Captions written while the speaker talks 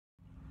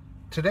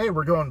Today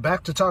we're going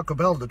back to Taco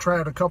Bell to try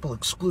out a couple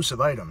exclusive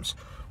items.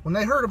 When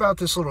they heard about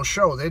this little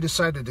show, they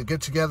decided to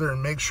get together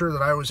and make sure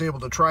that I was able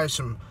to try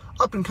some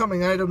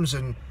up-and-coming items,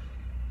 and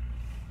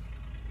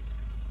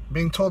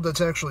being told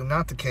that's actually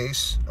not the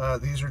case.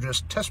 These are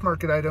just test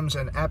market items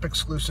and app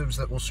exclusives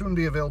that will soon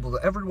be available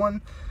to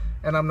everyone,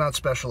 and I'm not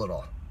special at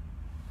all.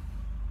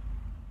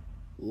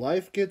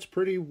 Life gets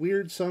pretty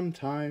weird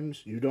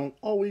sometimes. You don't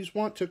always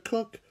want to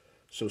cook,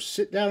 so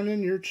sit down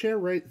in your chair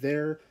right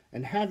there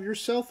and have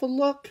yourself a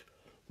look.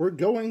 We're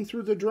going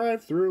through the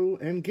drive-thru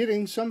and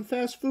getting some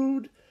fast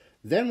food.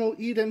 Then we'll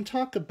eat and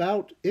talk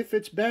about if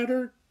it's bad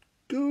or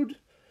good.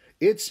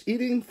 It's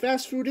eating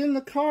fast food in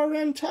the car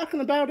and talking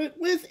about it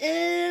with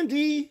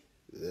Andy.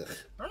 Ugh.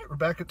 All right, we're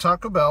back at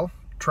Taco Bell,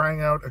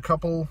 trying out a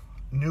couple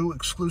new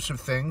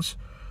exclusive things.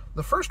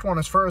 The first one,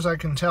 as far as I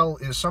can tell,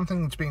 is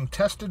something that's being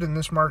tested in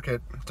this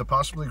market to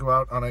possibly go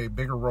out on a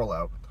bigger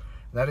rollout.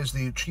 That is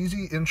the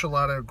cheesy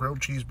enchilada grilled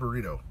cheese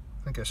burrito.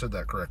 I think I said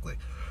that correctly.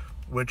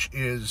 Which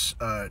is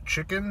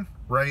chicken,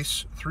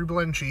 rice,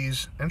 3-blend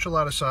cheese,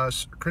 enchilada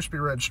sauce, crispy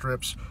red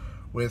strips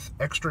with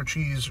extra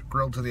cheese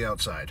grilled to the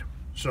outside.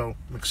 So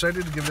I'm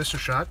excited to give this a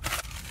shot.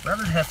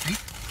 Rather hefty.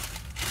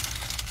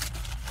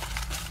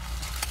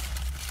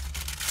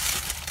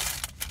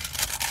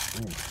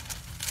 Ooh.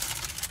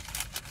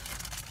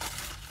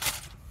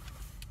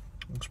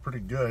 Looks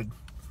pretty good.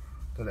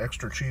 That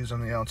extra cheese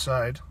on the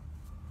outside.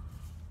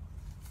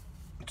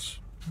 It's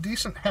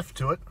decent heft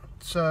to it.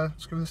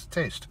 Let's give this a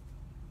taste.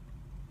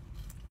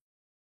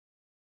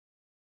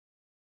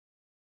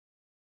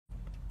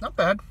 Not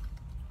bad.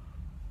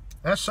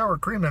 It has sour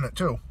cream in it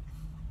too.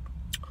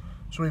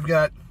 So we've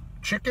got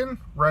chicken,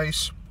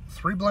 rice,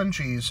 3-blend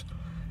cheese,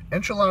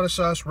 enchilada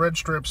sauce, red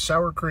strips,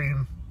 sour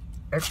cream,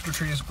 extra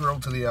cheese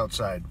grilled to the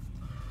outside.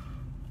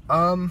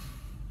 It's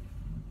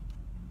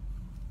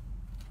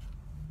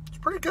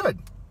pretty good.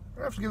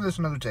 I have to give this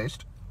another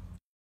taste.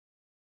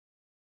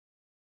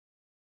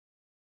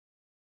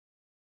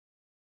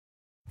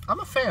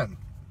 I'm a fan.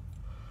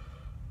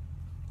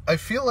 I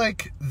feel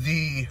like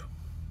the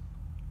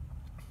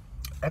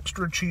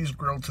extra cheese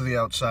grilled to the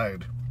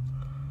outside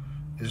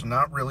is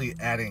not really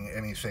adding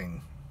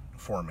anything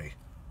for me.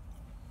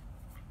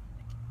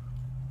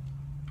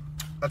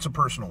 That's a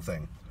personal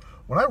thing.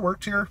 When I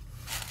worked here,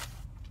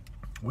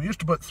 we used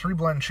to put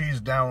 3-blend cheese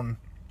down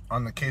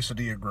on the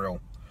quesadilla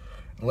grill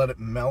and let it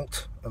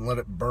melt and let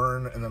it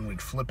burn, and then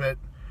we'd flip it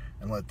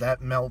and let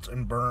that melt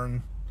and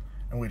burn,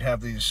 and we'd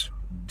have these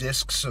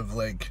discs of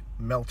like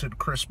melted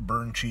crisp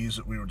burn cheese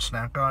that we would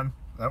snack on.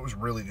 That was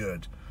really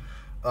good.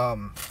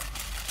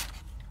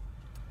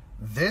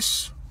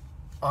 This,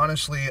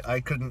 honestly, I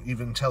couldn't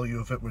even tell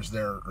you if it was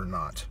there or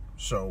not.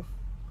 So,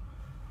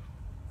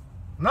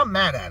 I'm not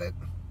mad at it.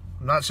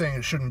 I'm not saying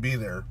it shouldn't be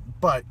there,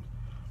 but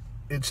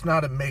it's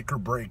not a make or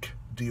break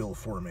deal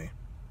for me.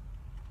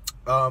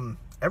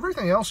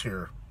 Everything else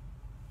here,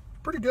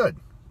 pretty good.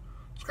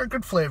 It's got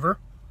good flavor.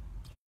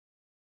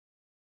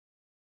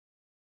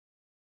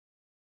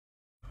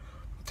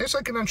 Tastes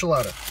like an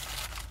enchilada.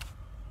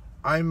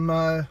 I don't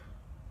know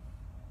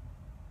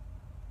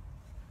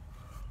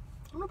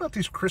about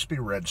these crispy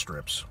red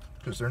strips,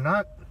 because they're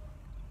not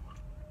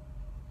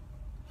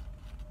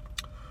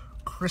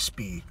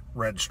crispy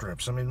red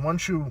strips. I mean,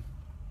 once you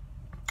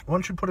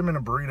put them in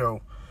a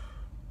burrito,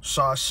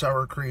 sauce,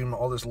 sour cream,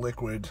 all this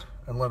liquid,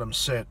 and let them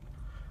sit,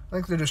 I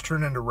think they just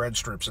turn into red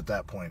strips at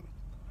that point.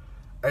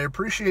 I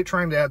appreciate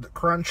trying to add the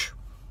crunch.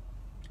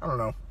 I don't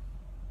know.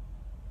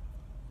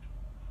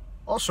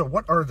 Also,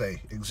 what are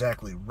they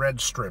exactly? Red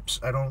strips.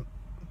 I don't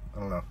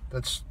know.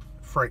 That's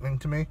frightening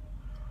to me.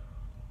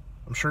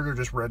 I'm sure they're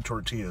just red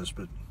tortillas,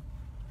 but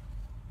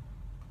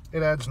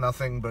it adds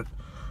nothing. But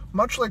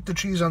much like the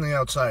cheese on the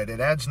outside, it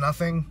adds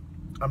nothing.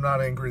 I'm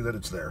not angry that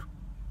it's there.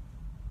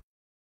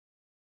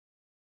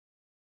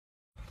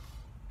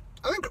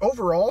 I think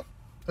overall,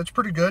 that's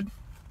pretty good.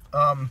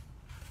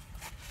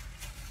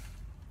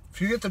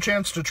 If you get the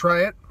chance to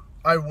try it,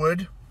 I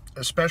would,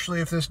 especially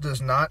if this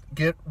does not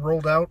get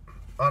rolled out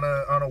on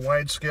a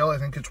wide scale. I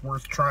think it's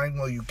worth trying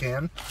while you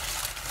can.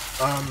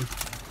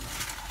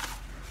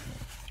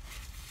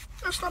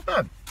 That's not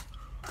bad.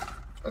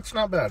 That's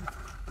not bad.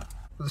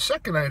 For the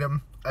second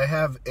item, I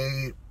have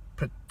a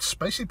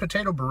spicy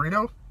potato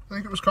burrito, I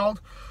think it was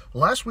called.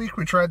 Last week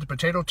we tried the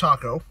potato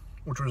taco,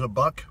 which was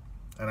 $1,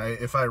 and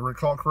if I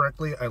recall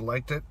correctly, I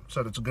liked it.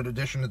 Said it's a good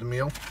addition to the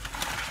meal.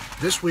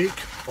 This week,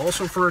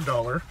 also for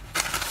 $1,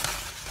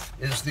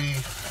 is the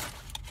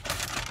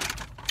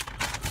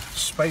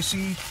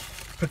spicy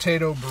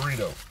potato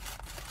burrito.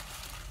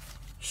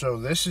 So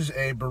this is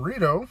a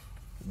burrito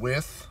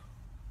with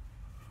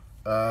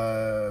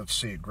let's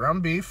see,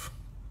 ground beef,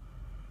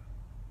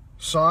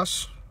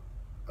 sauce,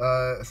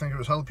 I think it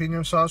was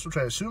jalapeno sauce, which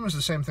I assume is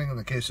the same thing in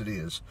the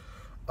quesadillas,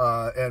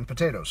 and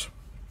potatoes.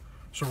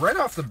 So right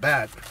off the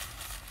bat,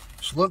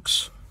 this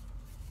looks,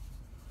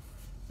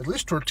 at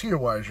least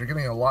tortilla-wise, you're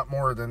getting a lot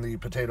more than the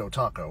potato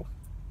taco.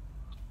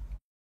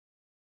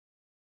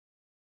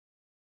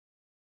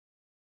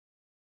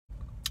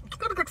 It's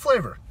got a good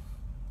flavor.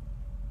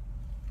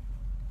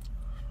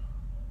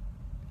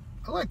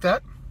 I like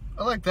that.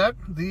 I like that.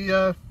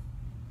 The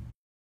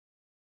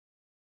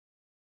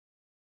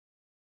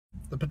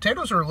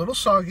potatoes are a little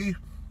soggy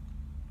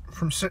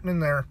from sitting in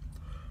there,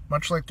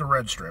 much like the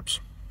red strips.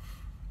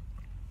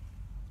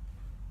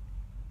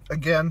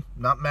 Again,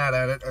 not mad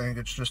at it. I think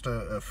it's just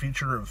a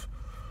feature of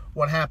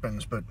what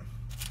happens. But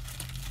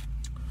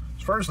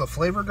as far as the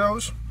flavor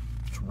goes,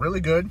 it's really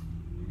good.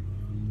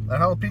 That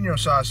jalapeno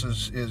sauce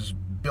is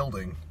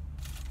building.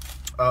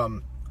 I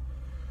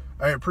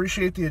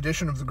appreciate the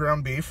addition of the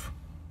ground beef.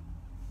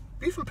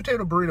 Beef and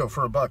potato burrito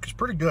for $1 is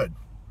pretty good.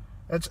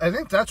 I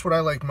think that's what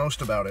I like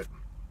most about it,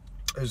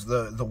 is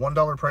the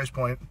 $1 price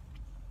point,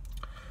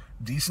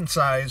 decent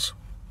size.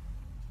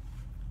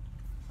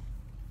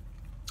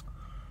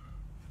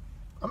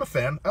 I'm a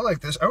fan. I like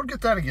this. I would get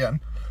that again.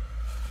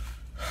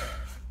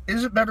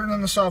 Is it better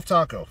than the soft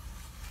taco?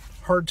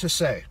 Hard to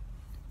say.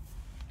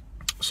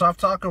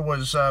 Soft taco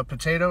was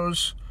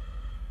potatoes,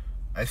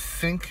 I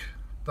think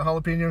the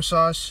jalapeno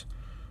sauce,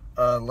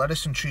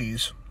 lettuce and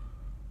cheese.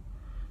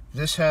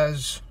 This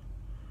has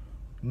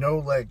no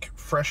like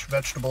fresh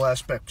vegetable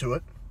aspect to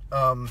it.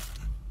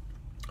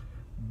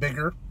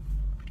 Bigger.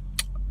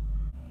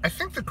 I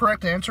think the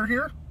correct answer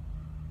here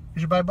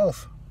is you buy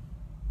both.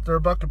 They're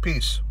 $1 a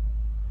piece.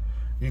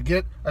 You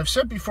get, I've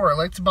said before, I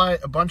like to buy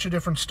a bunch of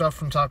different stuff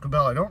from Taco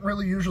Bell. I don't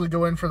really usually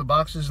go in for the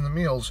boxes and the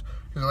meals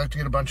because I like to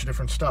get a bunch of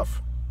different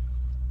stuff.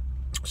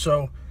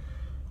 So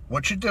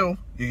what you do,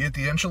 you get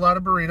the enchilada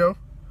burrito,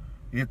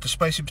 you get the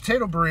spicy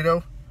potato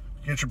burrito,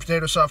 you get your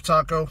potato soft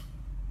taco,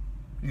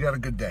 you got a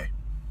good day.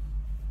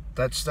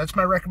 That's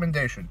my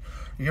recommendation.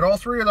 You get all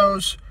three of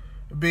those,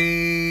 it'd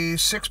be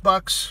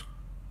 $6.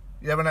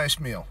 You have a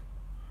nice meal.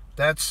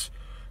 That's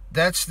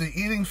the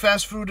eating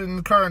fast food in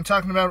the car and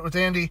talking about it with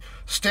Andy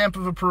stamp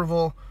of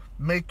approval.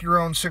 Make your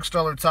own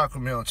 $6 taco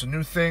meal. It's a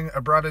new thing. I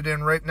brought it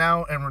in right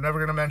now, and we're never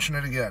going to mention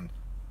it again.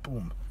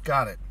 Boom.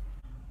 Got it.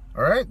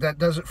 All right, that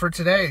does it for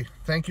today.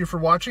 Thank you for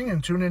watching,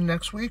 and tune in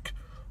next week.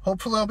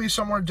 Hopefully I'll be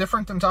somewhere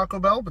different than Taco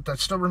Bell, but that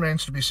still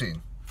remains to be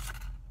seen.